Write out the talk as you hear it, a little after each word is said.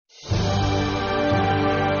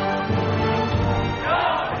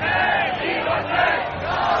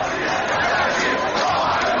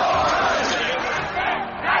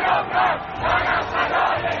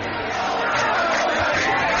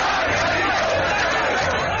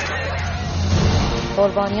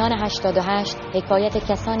قربانیان 88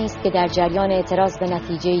 حکایت کسانی است که در جریان اعتراض به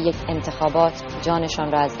نتیجه یک انتخابات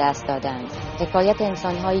جانشان را از دست دادند. حکایت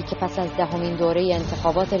انسان‌هایی که پس از 10مین دوره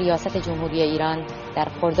انتخابات ریاست جمهوری ایران در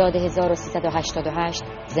خرداد 1388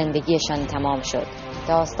 زندگیشان تمام شد.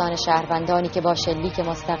 داستان شهروندانی که با شلیک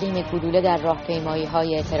مستقیم گلوله در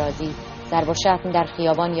راهپیمایی‌های اعتراضی، ضرب و شتم در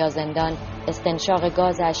خیابان یا زندان، استنشاق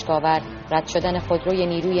گاز اشک‌آور، رد شدن خودروی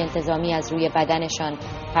نیروی انتظامی از روی بدنشان،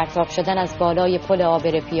 پرتاب شدن از بالای پل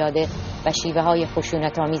عابر پیاده و شیوه‌های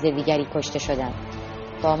خشونت‌آمیز دیگری کشته شدند.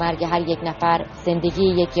 با مرگ هر یک نفر، زندگی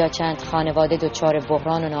یک یا چند خانواده دچار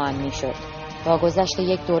بحران و ناامنی شد. با گذشت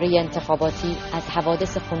یک دوره انتخاباتی از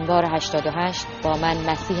حوادث خونبار 88 با من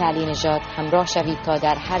مسیح علی نژاد همراه شوید تا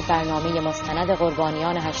در هر برنامه مستند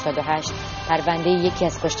قربانیان 88 پرونده یکی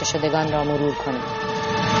از کشته شدگان را مرور کنیم.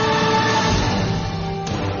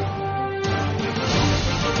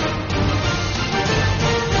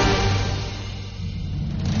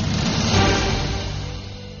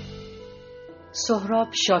 سهراب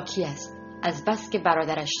شاکی است از بس که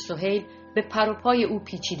برادرش سهیل به پر و پای او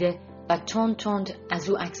پیچیده و تند تند از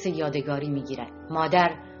او عکس یادگاری میگیرد.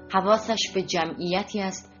 مادر حواسش به جمعیتی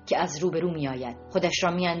است که از روبرو می آید. خودش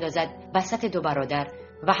را می اندازد وسط دو برادر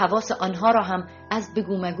و حواس آنها را هم از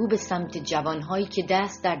بگو مگو به سمت جوانهایی که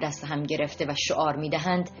دست در دست هم گرفته و شعار می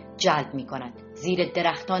دهند جلب می کند. زیر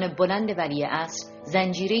درختان بلند ولیعصر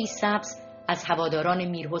زنجیره‌ای سبز از هواداران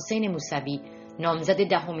میرحسین موسوی نامزد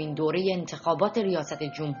 10مین دوره انتخابات ریاست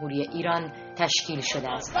جمهوری ایران تشکیل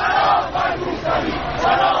شده است.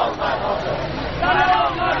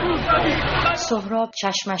 سهراب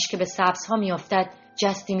چشمش که به سبزها میافتد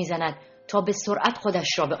جستی میزند تا به سرعت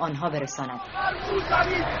خودش را به آنها برساند.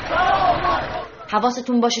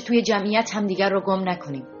 حواستون باشه توی جمعیت همدیگر را گم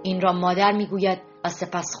نکنیم. این را مادر میگوید و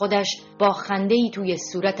سپس خودش با خنده‌ای توی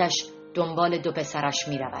صورتش دنبال دو پسرش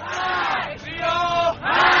میرود.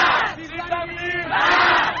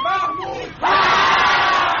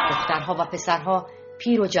 دخترها و پسرها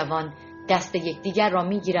پیر و جوان دست یکدیگر را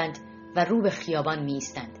میگیرند و رو به خیابان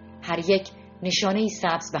میایستند. هر یک نشانه‌ای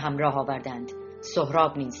سبز به همراه آوردند.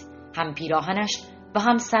 سهراب نیز هم پیراهنش و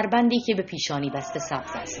هم سربندی که به پیشانی بسته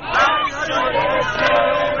سبز است.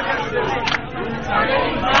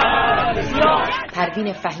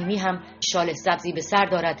 پروین فهیمی هم شال سبزی به سر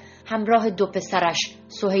دارد. همراه دو پسرش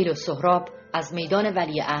سهیل و سهراب از میدان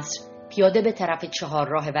ولیعصر پیاده به طرف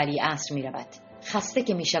چهارراه ولیعصر می رود. خسته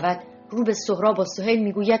که می شود رو به سهراب و سهیل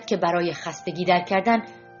می گوید که برای خستگی در کردن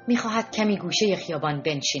می خواهد کمی گوشه خیابان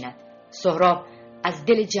بنشیند. سهراب از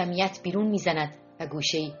دل جمعیت بیرون می زند و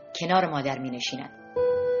گوشه‌ای کنار مادر می نشیند.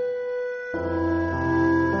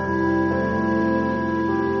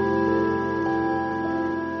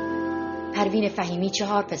 پروین فهیمی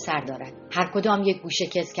 4 پسر دارد. هر کدام یک گوشه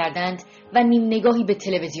کز کردند و نیم نگاهی به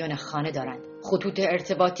تلویزیون خانه دارند. خطوط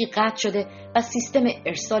ارتباطی قطع شده و سیستم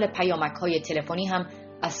ارسال پیامک‌های تلفنی هم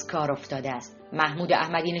از کار افتاده است. محمود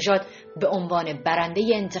احمدی نژاد به عنوان برنده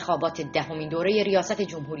انتخابات 10مین دوره ریاست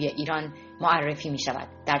جمهوری ایران معرفی می شود.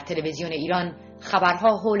 در تلویزیون ایران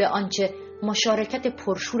خبرها حول آنچه مشارکت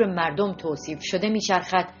پرشور مردم توصیف شده می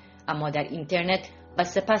چرخد، اما در اینترنت و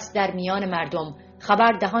سپس در میان مردم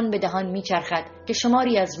خبر دهان به دهان می چرخد که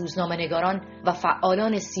شماری از روزنامه‌نگاران و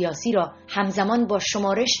فعالان سیاسی را همزمان با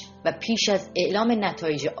شمارش و پیش از اعلام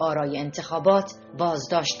نتایج آرای انتخابات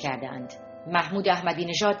بازداشت کردند. محمود احمدی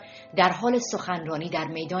نژاد در حال سخنرانی در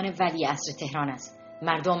میدان ولیعصر تهران است.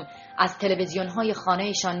 مردم از تلویزیون‌های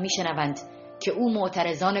خانه‌شان می‌شنوند که او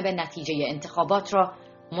معترضان به نتیجه انتخابات را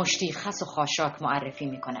مشتی خس و خاشاک معرفی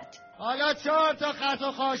می‌کند. حالا 4 تا خس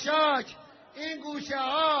و خاشاک این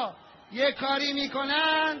گوشه‌ها یه کاری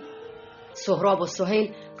می‌کنند. سهراب و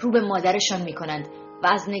سهیل رو به مادرشان می‌کنند و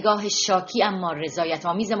از نگاه شاکی اما رضایت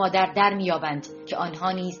آمیز مادر در می‌یابند که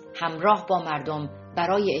آنها نیز همراه با مردم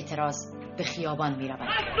برای اعتراض به خیابان می روند.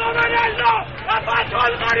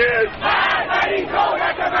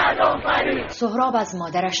 سهراب از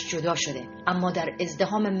مادرش جدا شده، اما در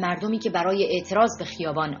ازدحام مردمی که برای اعتراض به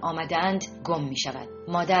خیابان آمدند گم می شود.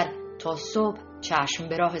 مادر تا صبح چشم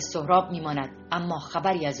به راه سهراب می ماند، اما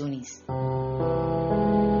خبری از او نیست.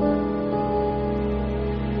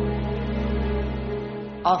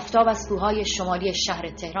 آفتاب از کوههای شمالی شهر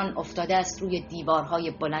تهران افتاده است روی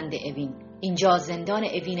دیوارهای بلند اوین. اینجا زندان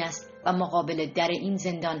اوین است و مقابل در این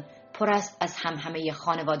زندان پر است از همهمه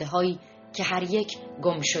خانواده‌هایی که هر یک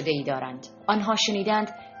گم شده‌ای دارند. آنها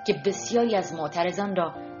شنیدند که بسیاری از معترضان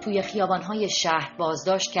را توی خیابان‌های شهر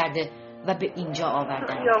بازداشت کرده و به اینجا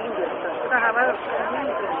آوردند.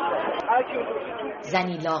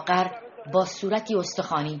 زنی لاغر با صورتی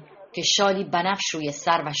استخوانی که شالی بنفش روی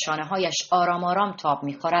سر و شانه‌هایش آرام آرام تاب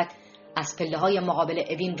می‌خورد از پله‌های مقابل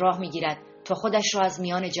اوین راه می‌گیرد تا خودش را از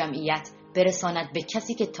میان جمعیت برساند به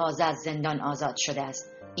کسی که تازه از زندان آزاد شده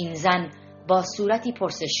است. این زن با صورتی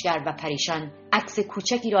پرسشگر و پریشان عکس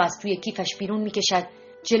کوچکی را از توی کیفش بیرون می‌کشد،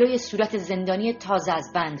 جلوی صورت زندانی تازه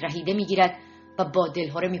از بند رهیده می‌گیرد و با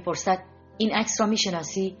دلهره می‌پرسد این عکس را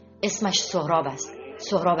می‌شناسی؟ اسمش سهراب است.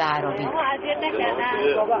 سهراب اعرابی.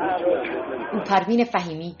 او پروین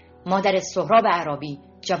فهیمی، مادر سهراب اعرابی،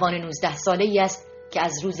 جوان 19 ساله‌ای است که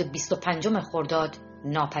از روز 25 خرداد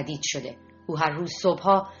ناپدید شده. او هر روز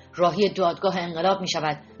صبحها راهی دادگاه انقلاب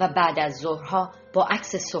می‌شود و بعد از ظهرها با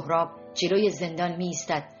عکس سهراب جلوی زندان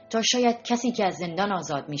می‌ایستد تا شاید کسی که از زندان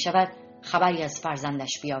آزاد می‌شود خبری از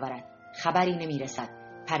فرزندش بیاورد. خبری نمی‌رسد.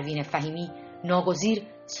 پروین فهیمی ناگزیر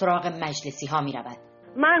سراغ مجلسی‌ها می‌رود.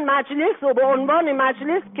 من مجلس رو به عنوان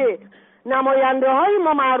مجلس که نماینده های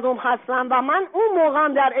ما مردم هستن و من اون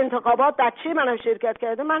موقع در انتخابات در چی منم شرکت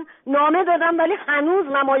کرده، من نامه دادم ولی هنوز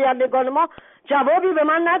نمایندگان ما جوابی به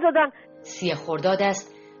من ندادن. 30 خرداد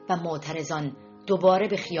است و معترضان دوباره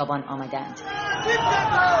به خیابان آمدند.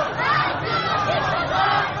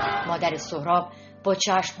 مادر سهراب با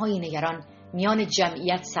چشم‌های نگران میان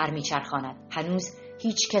جمعیت سر می‌چرخاند. هنوز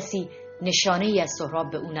هیچ کسی نشانه ای از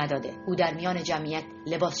سهراب به او نداده. او در میان جمعیت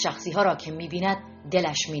لباس شخصی ها را که می‌بیند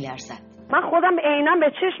دلش می‌لرزد. من خودم عیناً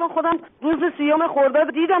به چشم خودم روز 30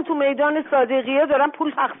 خرداد دیدم تو میدان صادقیه دارن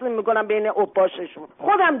پول تقسیم می‌کنن بین اوباششون.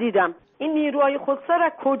 خودم دیدم این نیروهای خودسر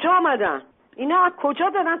از کجا آمدن؟ اینا از کجا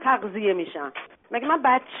دارن تغذیه میشن؟ مگه من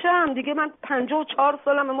بچه‌ام دیگه، من 54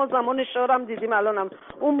 سالم، ما زمان شارم دیدیم، الانم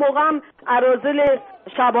اون موقعم اراذل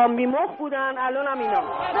شبان بیمخ بودن، الانم اینا.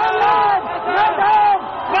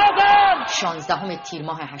 16 تیر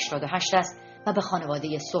ماه 88 است و به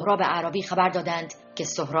خانواده سهراب اعرابی خبر دادند که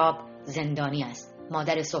سهراب زندانی است.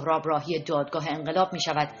 مادر سهراب راهی دادگاه انقلاب می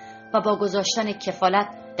شود و با گذاشتن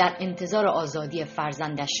کفالت در انتظار آزادی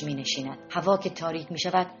فرزندش می نشیند. هوا که تاریک می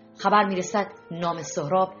شود خبر می رسد نام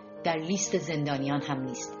سهراب در لیست زندانیان هم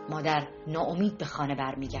نیست. مادر ناامید به خانه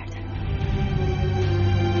برمی گردد.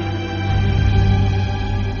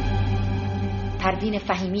 پروین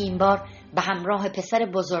فهیمی این بار به همراه پسر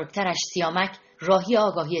بزرگترش سیامک راهی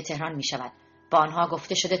آگاهی تهران می شود. با آنها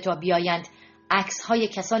گفته شده تا بیایند عکس‌های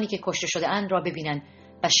کسانی که کشته شده اند را ببینند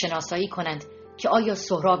و شناسایی کنند که آیا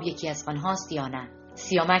سهراب یکی از آنهاست یا نه.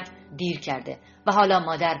 سیامک دیر کرده و حالا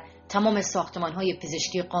مادر تمام ساختمان‌های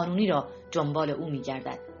پزشکی قانونی را دنبال او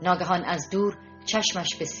می‌گردد. ناگهان از دور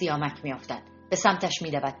چشمش به سیامک می‌افتد. به سمتش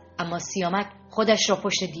می‌دود، اما سیامک خودش را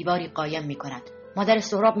پشت دیواری قایم می‌کند. مادر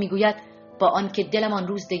سهراب می‌گوید با آنکه دلم آن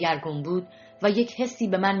روز دگرگون بود و یک حسی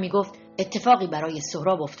به من می‌گفت اتفاقی برای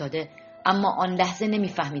سهراب افتاده، اما آن لحظه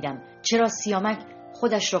نمی‌فهمیدم چرا سیامک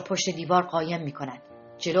خودش را پشت دیوار قایم می‌کند.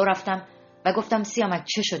 جلو رفتم و گفتم سیامک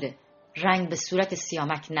چه شده؟ رنگ به صورت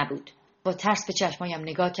سیامک نبود. با ترس به چشمایم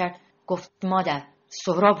نگاه کرد. گفت مادر،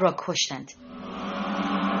 سهراب را کشتند.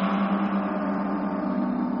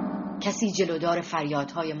 کسی جلودار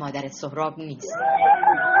فریادهای مادر سهراب نیست.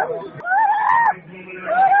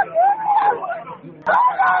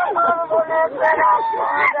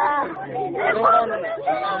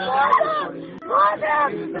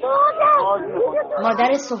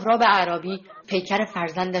 مادر سهراب اعرابی پیکر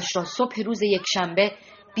فرزندش را صبح روز یکشنبه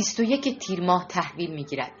 21 تیر ماه تحویل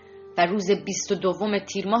می‌گیرد و روز 22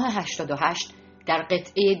 تیر ماه 88 در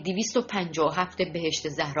قطعه 257 بهشت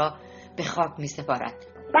زهرا به خاک می‌سپارد.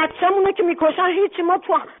 بچه‌مونه که میکشن هیچی، ما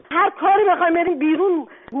تو هر کاری بخوایم بریم بیرون،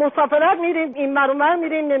 مسافرت میریم، این ور اون ور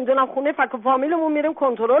میریم، نمیدونم خونه فک و فامیلمون میریم،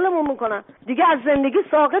 کنترلمون میکنن دیگه. از زندگی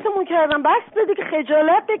ساقطمون کردن، بس دیگه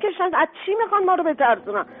خجالت بکشن. از چی میخوان ما رو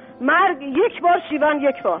بترسونن؟ مرگ یک بار، شیون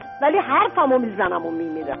یک بار، ولی حرفمو میزنم و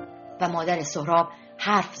میمیرم. و مادر سهراب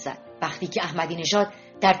حرف زد وقتی که احمدی نژاد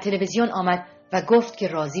در تلویزیون آمد و گفت که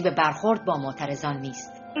راضی به برخورد با معترضان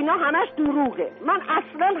نیست. اینا همش دروغه، من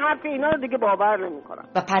اصلا حرف اینا رو دیگه باور نمی‌کنم.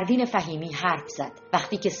 و پروین فهیمی حرف زد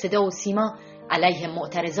وقتی که صدا و سیما علیه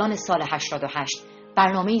معترضان سال 88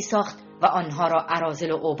 برنامه‌ای ساخت و آنها را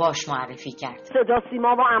اراذل و اوباش معرفی کرد. صدا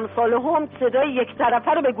سیما و امثالهم صدای یک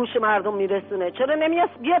طرفه رو به گوش مردم میرسونه. چرا نمیاد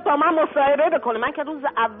با من مصاحبه بکنه؟ من که روز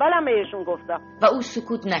اولم بهشون گفتم. و او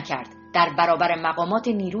سکوت نکرد در برابر مقامات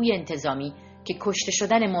نیروی انتظامی که کشته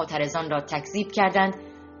شدن معترضان را تکذیب کردند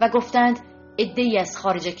و گفتند عده‌ای از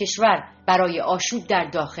خارج کشور برای آشوب در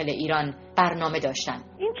داخل ایران برنامه داشتند.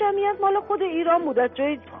 این جمعیت مال خود ایران بود، از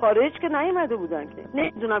جای خارج که نیامده بودن که.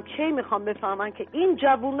 نمیدونم کی میخوام بفهمن که این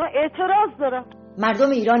جوونا اعتراض دارن. مردم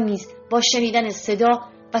ایران نیز با شنیدن صدا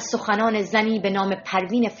و سخنان زنی به نام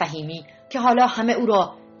پروین فهیمی که حالا همه او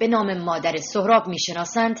را به نام مادر سهراب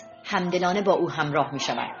میشناسند همدلانه با او همراه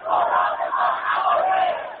میشوند.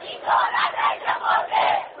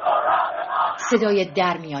 صدای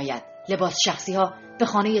در می آید. لباس شخصی ها به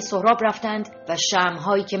خانه سهراب رفتند و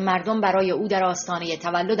شمع‌هایی که مردم برای او در آستانه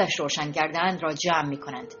تولدش روشن کردند را جمع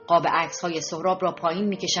می‌کنند. قاب عکس‌های سهراب را پایین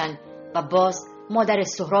می‌کشند و باز مادر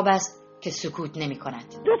سهراب است که سکوت نمی‌کند.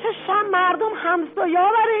 2 تا شمع مردم همسایه‌ها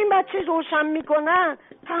برای این بچه روشن می‌کنن،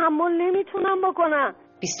 تحمل نمی‌تونن بکنن.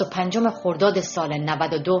 25 خرداد سال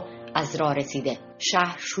 92 از راه رسیده.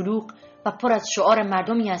 شهر شلوغ و پر از شعار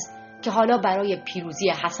مردمی است که حالا برای پیروزی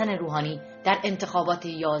حسن روحانی در انتخابات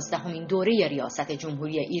 11مین دوره ریاست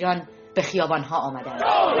جمهوری ایران به خیابان‌ها آمدند.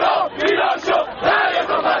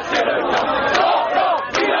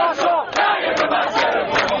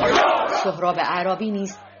 سهراب اعرابی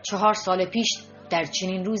نیز 4 سال پیش در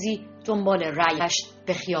چنین روزی دنبال رأیش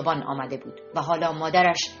به خیابان آمده بود و حالا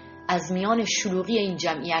مادرش از میان شلوغی این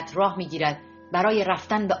جمعیت راه می‌گیرد برای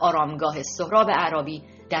رفتن به آرامگاه سهراب اعرابی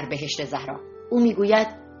در بهشت زهرا. او میگوید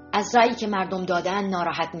از رأیی که مردم دادن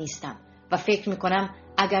ناراحت نیستم و فکر میکنم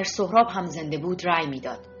اگر سهراب هم زنده بود رأی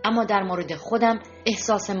میداد، اما در مورد خودم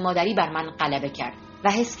احساس مادری بر من غلبه کرد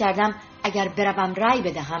و حس کردم اگر بروم رأی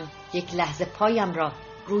بدهم یک لحظه پایم را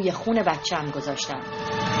روی خون بچه‌ام گذاشتم.